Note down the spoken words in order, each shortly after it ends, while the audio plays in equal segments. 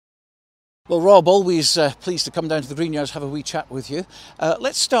Well, Rob, always pleased to come down to the Greenyards, have a wee chat with you.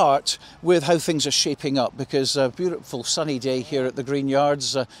 Let's start with how things are shaping up, because a beautiful sunny day here at the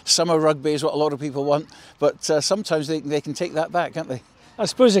Greenyards. Summer rugby is what a lot of people want, but sometimes they can take that back, can't they? I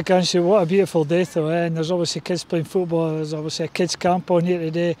suppose they can. So what a beautiful day though, and there's obviously kids playing football, there's obviously a kids camp on here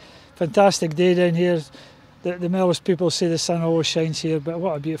today. Fantastic day down here. The Melrose people say the sun always shines here, but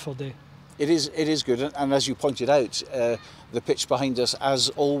what a beautiful day. It is good, and as you pointed out, the pitch behind us, as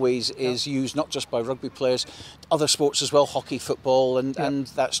always, is used not just by rugby players, other sports as well, hockey, football, and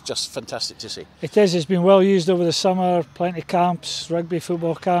that's just fantastic to see. It is. It's been well used over the summer. Plenty of camps, rugby,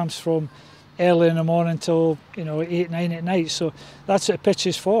 football camps from early in the morning till 8, 9 at night. So that's what the pitch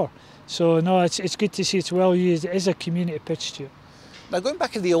is for. So no, it's good to see it's well used. It is a community pitch, Stuart. Now, going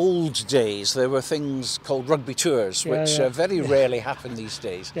back in the old days, there were things called rugby tours, which very rarely happen these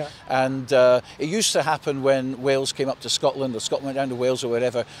days. Yeah. And it used to happen when Wales came up to Scotland, or Scotland went down to Wales or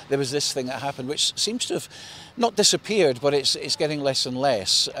wherever. There was this thing that happened, which seems to have not disappeared, but it's getting less and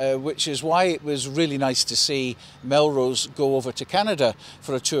less, which is why it was really nice to see Melrose go over to Canada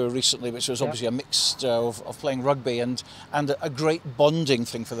for a tour recently, which was obviously a mix of playing rugby and a great bonding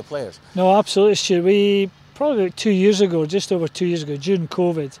thing for the players. No, absolutely, Stuart. Probably about 2 years ago, just over 2 years ago, during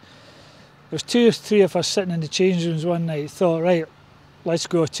COVID, there was 2 or 3 of us sitting in the change rooms one night, thought, right, let's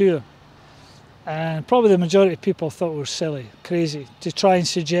go a tour. And probably the majority of people thought we were silly, crazy, to try and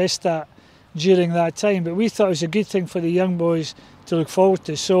suggest that during that time. But we thought it was a good thing for the young boys to look forward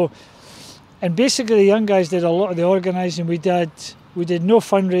to. So, and basically the young guys did a lot of the organising. We did no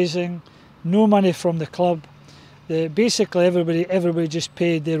fundraising, no money from the club. Basically everybody just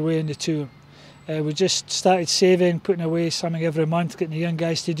paid their way in the tour. We just started saving, putting away something every month, getting the young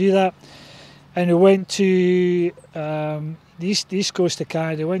guys to do that. And we went to the east coast of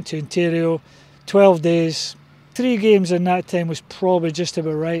Canada, went to Ontario, 12 days. 3 games in that time was probably just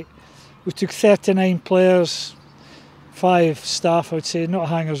about right. We took 39 players, 5 staff, I would say, not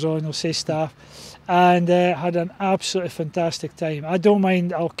hangers on, I'll say staff, and had an absolutely fantastic time. I don't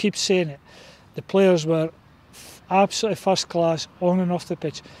mind, I'll keep saying it. The players were absolutely first class on and off the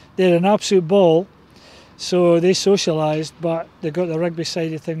pitch. They're an absolute ball, so they socialised, but they got the rugby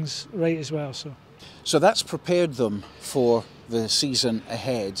side of things right as well. So that's prepared them for the season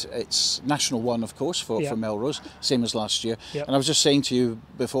ahead. It's National 1, of course, for Melrose, same as last year. Yep. And I was just saying to you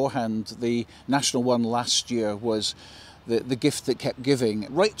beforehand, the National 1 last year was the gift that kept giving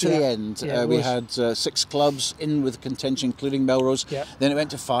right to the end. We had 6 clubs in with contention, including Melrose. Then it went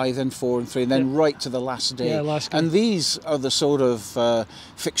to 5, then 4 and 3, and then right to the last day. And these are the sort of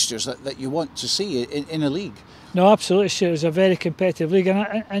fixtures that you want to see in a league. No, absolutely, sure. It was a very competitive league,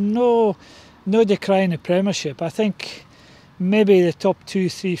 and no decrying the Premiership. I think maybe the top 2,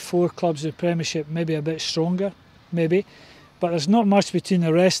 3, 4 clubs of the Premiership maybe a bit stronger, maybe, but there's not much between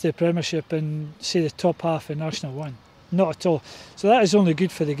the rest of the Premiership and, say, the top half of National 1. Not at all. So that is only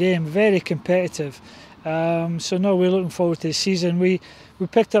good for the game. Very competitive. So no, we're looking forward to the season. We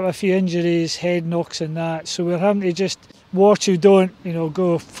picked up a few injuries, head knocks and that. So we're having to just watch who don't,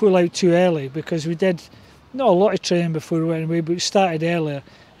 go full out too early, because we did not a lot of training before we went away, but we started earlier,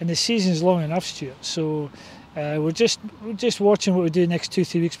 and the season's long enough, Stuart. So we're just watching what we do next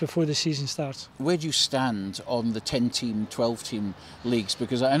 2-3 weeks before the season starts. Where do you stand on the 10-team, 12-team leagues?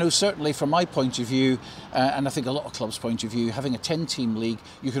 Because I know certainly from my point of view, and I think a lot of clubs' point of view, having a 10-team league,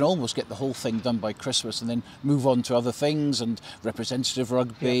 you can almost get the whole thing done by Christmas and then move on to other things, and representative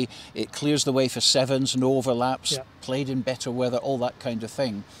rugby. It clears the way for sevens, no overlaps, played in better weather, all that kind of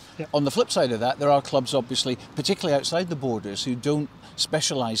thing. On the flip side of that, there are clubs, obviously, particularly outside the borders, who don't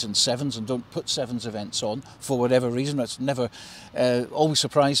specialise in sevens and don't put sevens events on for whatever reason. That's never always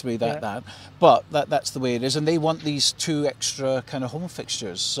surprised me but that's the way it is, and they want these 2 extra kind of home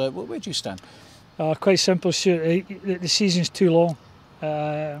fixtures. Where do you stand? Quite simple, Stuart. The season's too long.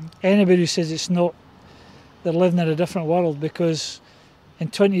 Anybody who says it's not, they're living in a different world, because in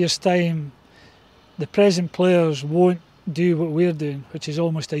 20 years' time the present players won't do what we're doing, which is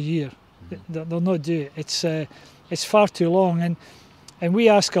almost a year. They'll not do it. It's far too long, and we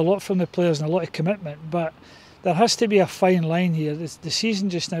ask a lot from the players and a lot of commitment, but there has to be a fine line here. The season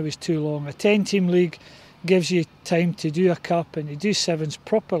just now is too long. A 10-team league gives you time to do a cup and to do sevens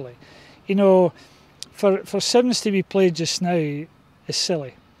properly. For sevens to be played just now is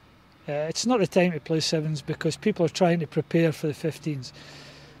silly. It's not the time to play sevens, because people are trying to prepare for the 15s.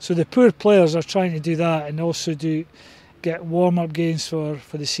 So the poor players are trying to do that and also get warm-up games for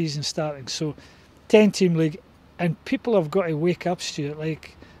the season starting. So 10-team league, and people have got to wake up, Stuart.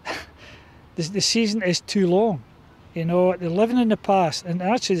 Like, the season is too long. They're living in the past, and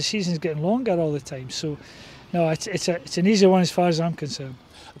actually the season's getting longer all the time. So no, it's an easy one as far as I'm concerned.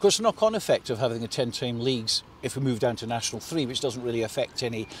 Of course, the knock-on effect of having a 10-team leagues, if we move down to National 3, which doesn't really affect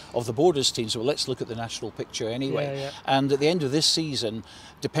any of the Borders teams, well, let's look at the national picture anyway. Yeah. And at the end of this season,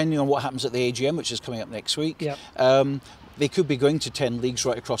 depending on what happens at the AGM, which is coming up next week, they could be going to 10 leagues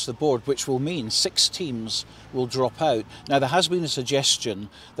right across the board, which will mean 6 teams will drop out. Now, there has been a suggestion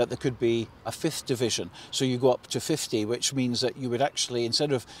that there could be a 5th division, so you go up to 50, which means that you would actually,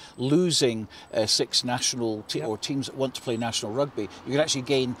 instead of losing 6 national or teams that want to play national rugby, you could actually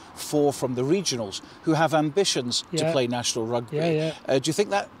gain 4 from the regionals who have ambitions to play national rugby. Do you think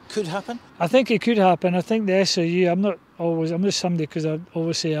that could happen? I think it could happen. I think the SRU, I'm just somebody, because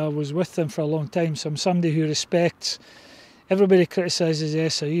obviously I was with them for a long time, so I'm somebody who respects. Everybody criticises the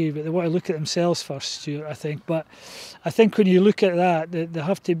SRU, but they want to look at themselves first, Stuart, I think. But I think when you look at that, they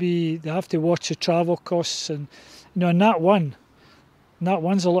have to watch the travel costs, and and Nat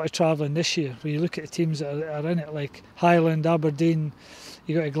 1's a lot of travelling this year. When you look at the teams that are in it, like Highland, Aberdeen,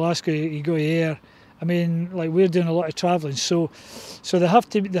 you go to Glasgow, you go to Ayr. I mean, like, we're doing a lot of travelling, so they have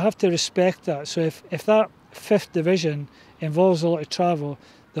to respect that. So if that 5th division involves a lot of travel,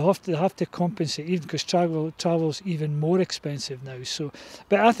 they have to compensate, even because travel's even more expensive now. So,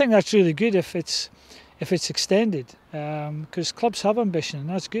 but I think that's really good if it's extended, because clubs have ambition, and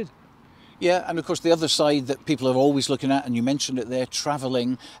that's good. Yeah, and of course the other side that people are always looking at, and you mentioned it there,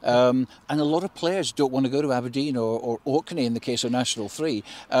 travelling, and a lot of players don't want to go to Aberdeen or Orkney in the case of National 3.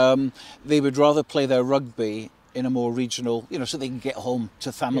 They would rather play their rugby in a more regional, so they can get home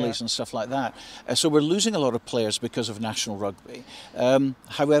to families and stuff like that. So we're losing a lot of players because of national rugby.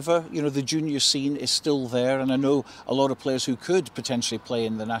 However, the junior scene is still there, and I know a lot of players who could potentially play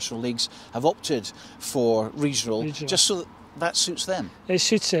in the national leagues have opted for regional. Just so that suits them. It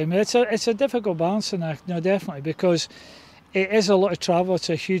suits them. It's a difficult balancing act, definitely, because it is a lot of travel. It's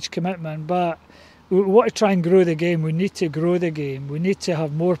a huge commitment, but we want to try and grow the game. We need to grow the game. We need to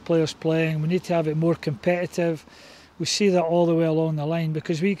have more players playing. We need to have it more competitive. We see that all the way along the line,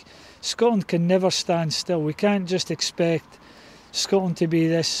 because Scotland can never stand still. We can't just expect Scotland to be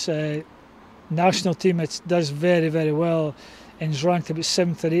this national team that does very, very well and is ranked about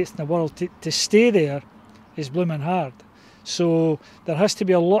 7th or 8th in the world. To stay there is blooming hard. So there has to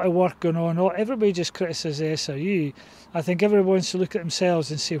be a lot of work going on. Everybody just criticises the SRU. I think everyone wants to look at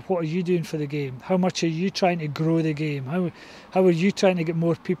themselves and say, what are you doing for the game? How much are you trying to grow the game? How are you trying to get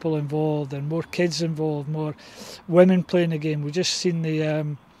more people involved and more kids involved, more women playing the game? We've just seen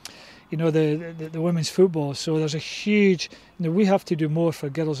the women's football. So there's a huge, we have to do more for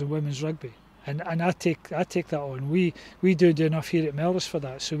girls and women's rugby. And I take that on. We do enough here at Melrose for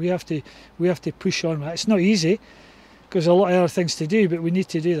that. So we have to push on. It's not easy, because a lot of other things to do, but we need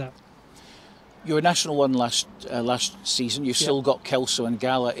to do that. You were National 1 last season. You've still got Kelso and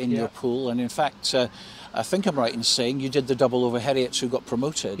Gala in your pool, and in fact, I think I'm right in saying you did the double over Heriots, who got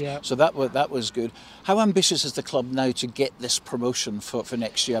promoted. So that was good. How ambitious is the club now to get this promotion for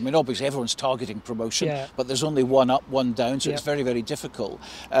next year? I mean, obviously everyone's targeting promotion, but there's only one up, one down, so it's very, very difficult.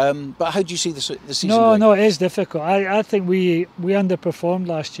 But how do you see the season going? No, it is difficult. I think we underperformed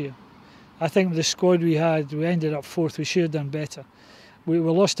last year. I think with the squad we had, we ended up 4th. We should have done better. We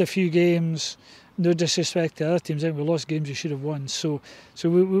lost a few games. No disrespect to other teams, we lost games we should have won. So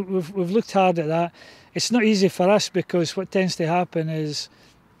we've looked hard at that. It's not easy for us, because what tends to happen is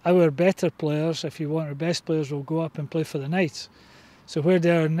our better players, if you want our best players, will go up and play for the Knights. So where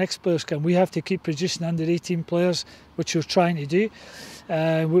do our next players come? We have to keep producing under 18 players, which we're trying to do.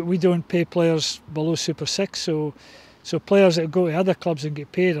 We don't pay players below Super 6, so players that go to other clubs and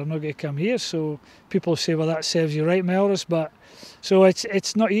get paid are not going to come here. So people say, well, that serves you right, Melrose. But so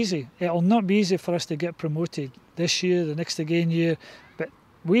it's not easy. It'll not be easy for us to get promoted this year, the next again year. But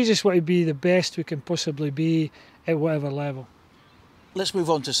we just want to be the best we can possibly be at whatever level. Let's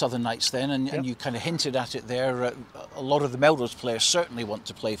move on to Southern Knights then, and you kind of hinted at it there. A lot of the Melrose players certainly want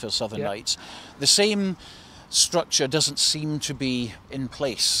to play for Southern Knights. The same structure doesn't seem to be in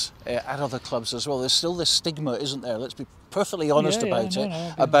place at other clubs as well. There's still this stigma, isn't there? Let's be perfectly honest about it.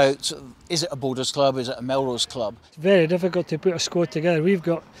 About, is it a Borders club? Is it a Melrose club? It's very difficult to put a squad together. We've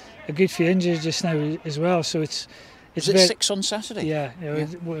got a good few injuries just now as well, so it's Is it 6 on Saturday? Yeah,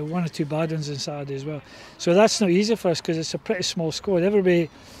 1 or 2 bad ones on Saturday as well. So that's not easy for us, because it's a pretty small squad.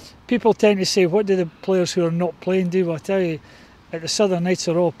 People tend to say, what do the players who are not playing do? Well, I tell you, at the Southern Knights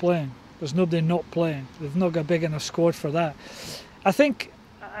are all playing. There's nobody not playing. They've not got a big enough squad for that. I think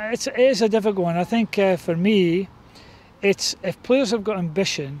it is a difficult one. I think for me, it's if players have got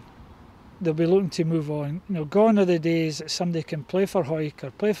ambition, they'll be looking to move on. Gone are the days that somebody can play for Hawick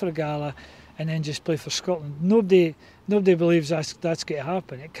or play for Gala and then just play for Scotland. Nobody believes that's going to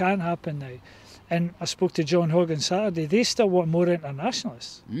happen. It can't happen now. And I spoke to John Hogg on Saturday. They still want more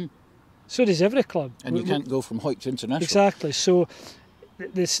internationalists. So does every club. And you can't go from Hoyt to international. Exactly. So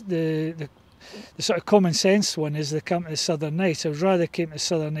the sort of common sense one is they come to the Southern Knights. I would rather came to the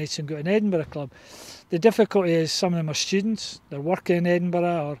Southern Knights and go to an Edinburgh club. The difficulty is some of them are students. They're working in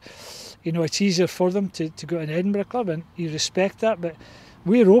Edinburgh, or it's easier for them to go to an Edinburgh club, and you respect that. But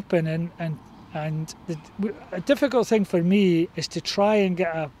we're open, and a difficult thing for me is to try and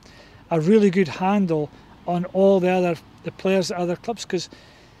get a really good handle on all the players at other clubs, because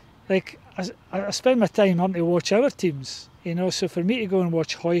I spend my time having to watch our teams, so for me to go and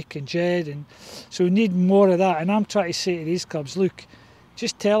watch Hoyk and Jed, and so we need more of that. And I'm trying to say to these clubs, look,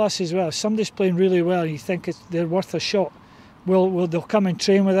 just tell us as well, if somebody's playing really well and you think they're worth a shot, they'll come and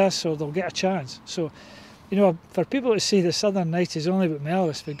train with us, or they'll get a chance. So for people to say the Southern Knights is only about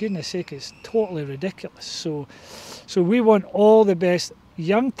Melrose, for goodness sake, it's totally ridiculous. So we want all the best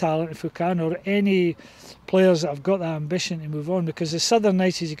young talent, if we can, or any players that have got that ambition to move on, because the Southern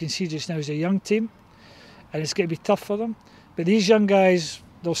Knights, as you can see just now, is a young team, and it's going to be tough for them. But these young guys,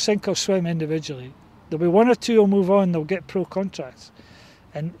 they'll sink or swim individually. There'll be one or two who'll move on, they'll get pro contracts.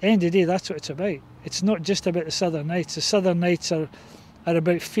 And at the end of the day, that's what it's about. It's not just about the Southern Knights. The Southern Knights are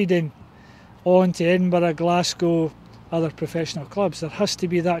about feeding on to Edinburgh, Glasgow, other professional clubs. There has to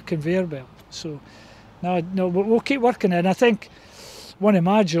be that conveyor belt. So, no, we'll keep working it. And I think one of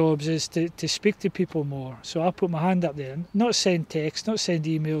my jobs is to speak to people more. So I'll put my hand up there, not send texts, not send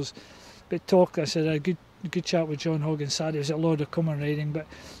emails, but talk. I said a good chat with John Hogg on Saturday. It was at Lord of Common Riding, but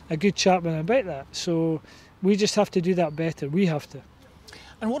a good chat with him about that. So we just have to do that better. We have to.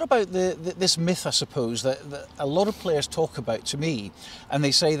 And what about this myth, I suppose, that a lot of players talk about to me, and they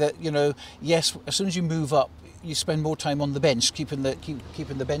say that, yes, as soon as you move up, you spend more time on the bench, keeping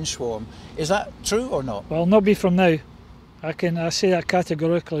the bench warm. Is that true or not? Well, not be from now. I say that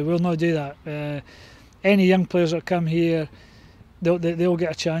categorically. We'll not do that. Any young players that come here, they'll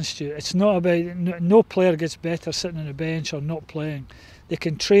get a chance to. It's not about, no player gets better sitting on the bench or not playing. They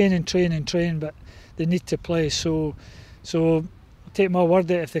can train and train and train, but they need to play. So take my word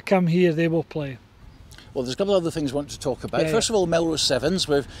that if they come here, they will play. Well, there's a couple of other things I want to talk about. First of all, Melrose Sevens,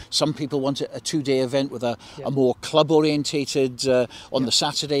 where some people want a 2-day event with a more club-orientated on the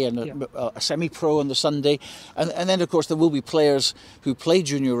Saturday and a semi-pro on the Sunday. And then, of course, there will be players who play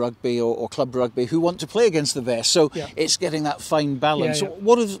junior rugby or club rugby who want to play against the best. So it's getting that fine balance.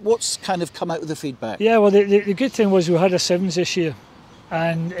 What's kind of come out of the feedback? Yeah, well, the good thing was we had a Sevens this year,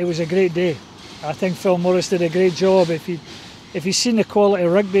 and it was a great day. I think Phil Morris did a great job. If you've seen the quality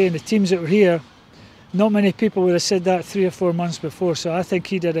of rugby and the teams that were here, not many people would have said that 3 or 4 months before. So I think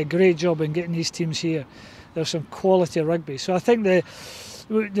he did a great job in getting these teams here. There's some quality rugby. So I think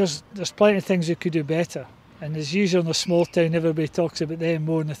there's plenty of things we could do better. And as usual in a small town, everybody talks about them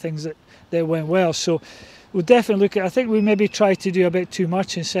more and the things that went well. So we'll definitely look at. I think we maybe tried to do a bit too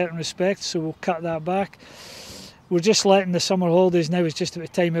much in certain respects. So we'll cut that back. We're just letting the summer holidays now. It's just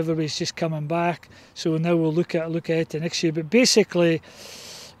about time everybody's just coming back. So now we'll look ahead to next year. But basically,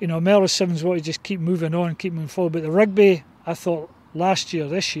 Melrose Sevens want to just keep moving on, keep moving forward. But the rugby, I thought this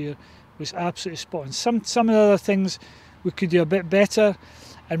year, was absolutely spot on. Some of the other things we could do a bit better,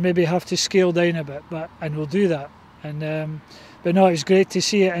 and maybe have to scale down a bit. And we'll do that. But no, it was great to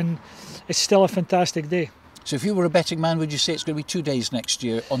see it, and it's still a fantastic day. So if you were a betting man, would you say it's going to be 2 days next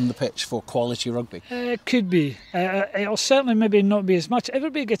year on the pitch for quality rugby? It could be. It'll certainly maybe not be as much.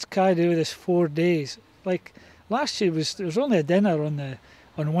 Everybody gets carried away with this 4 days. Like last year, there was only a dinner on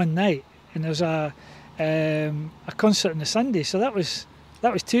one night, and there was a concert on the Sunday. So that was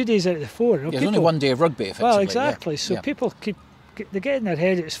 2 days out of the 4. There's only 1 day of rugby, effectively. Well, exactly. So people they get in their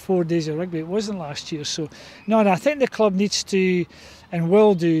head it's 4 days of rugby. It wasn't last year. So no, and I think the club needs to, and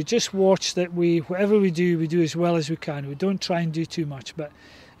will do, just watch that whatever we do as well as we can. We don't try and do too much. But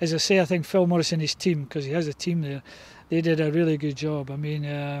as I say, I think Phil Morris and his team, because he has a team there, they did a really good job. I mean,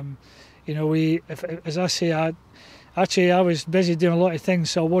 as I say, I was busy doing a lot of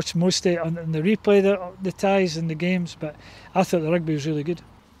things, so I watched most of it on the replay, the ties and the games, but I thought the rugby was really good.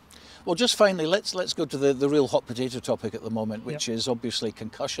 Well, just finally, let's go to the real hot potato topic at the moment, which is obviously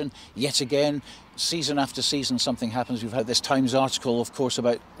concussion. Yet again, season after season, something happens. We've had this Times article, of course,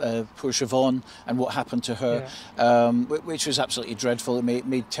 about poor Siobhan and what happened to her, which was absolutely dreadful. It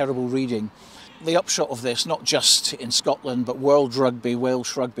made terrible reading. The upshot of this, not just in Scotland, but world rugby,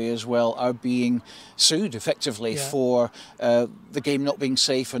 Welsh rugby as well, are being sued effectively for the game not being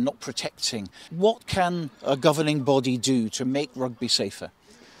safe and not protecting. What can a governing body do to make rugby safer?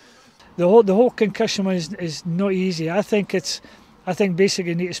 The whole concussion one is not easy. I think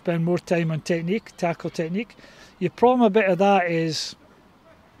basically you need to spend more time on tackle technique. Your problem a bit of that is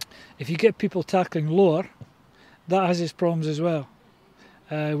if you get people tackling lower, that has its problems as well.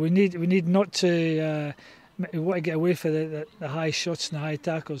 We need not to we want to get away from the high shots and the high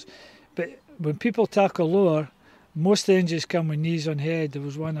tackles, but when people tackle lower, most of the injuries come with knees on head. There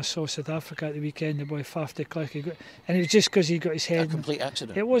was one I saw South Africa at the weekend, the boy Faf de Klerk, and it was just because he got his head. A complete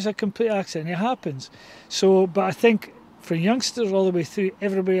accident. It was a complete accident. It happens. So, but I think for youngsters all the way through,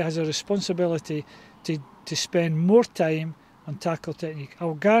 everybody has a responsibility to spend more time on tackle technique.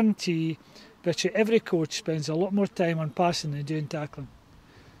 I'll guarantee virtually every coach spends a lot more time on passing than doing tackling.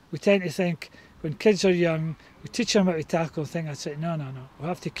 We tend to think when kids are young, we teach them how to tackle and think that's it. No. We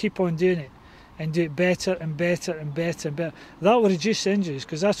have to keep on doing it and do it better and better and better and better. That will reduce injuries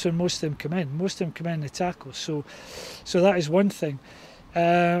because that's when most of them come in. Most of them come in the tackle. So that is one thing.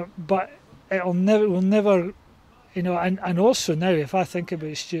 But will never, you know, and also now, if I think about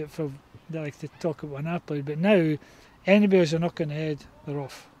it, Stuart, I like to talk about when I played, but now anybody who's a knock on the head, they're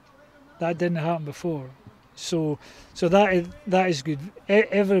off. That didn't happen before. So that is good.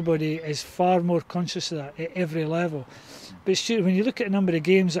 Everybody is far more conscious of that at every level. But Stuart, when you look at the number of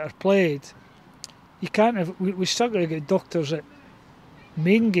games that are played, you can't have. We struggle to get doctors at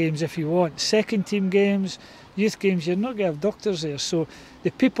main games if you want. Second team games, youth games, you're not going to have doctors there. So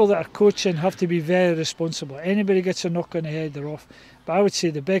the people that are coaching have to be very responsible. Anybody gets a knock on the head, they're off. But I would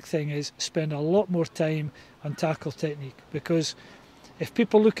say the big thing is spend a lot more time on tackle technique, because if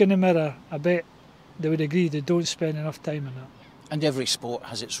people look in the mirror, I bet they would agree they don't spend enough time on that. And every sport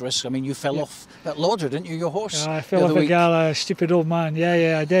has its risks. I mean, you fell off at Lauder, didn't you, your horse? I fell off a gala, stupid old man.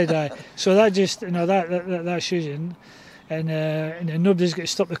 Yeah, I did. So that just, you know, that shows you. And nobody's got to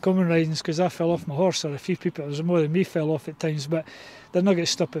stop the common ridings because I fell off my horse, or a few people, there's more than me, fell off at times, but they're not going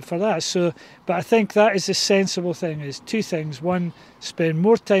to stop it for that. So, but I think that is the sensible thing, is two things. One, spend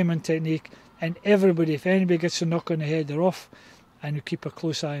more time on technique, and everybody, if anybody gets a knock on the head, they're off, and you keep a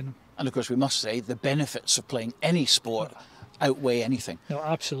close eye on them. And of course, we must say the benefits of playing any sport outweigh anything. No,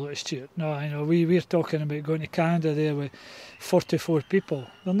 absolutely, Stuart. No, I know we're talking about going to Canada there with 44 people.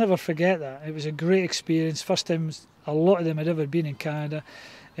 They'll never forget that. It was a great experience. First time a lot of them had ever been in Canada.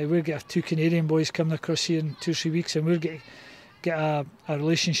 We'll get 2 Canadian boys coming across here in 2 or 3 weeks, and we'll get a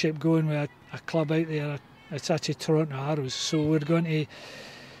relationship going with a club out there. It's actually Toronto Arrows. So we're going to,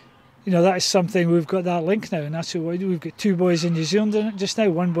 you know, that is something, we've got that link now, and that's what we do. We've got 2 boys in New Zealand just now,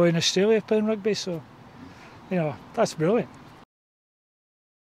 1 boy in Australia playing rugby. So, you know, that's brilliant.